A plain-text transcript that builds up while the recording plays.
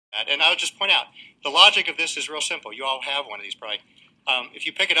And I'll just point out, the logic of this is real simple. You all have one of these probably. If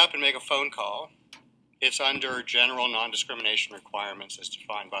you pick it up and make a phone call, it's under general non-discrimination requirements as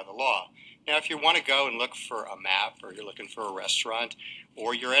defined by the law. Now, if you want to go and look for a map, or you're looking for a restaurant,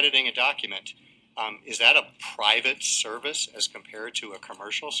 or you're editing a document, is that a private service as compared to a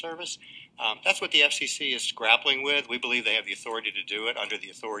commercial service? That's what the FCC is grappling with. We believe they have the authority to do it under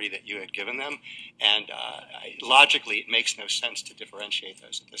the authority that you had given them. And logically, it makes no sense to differentiate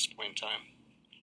those at this point in time.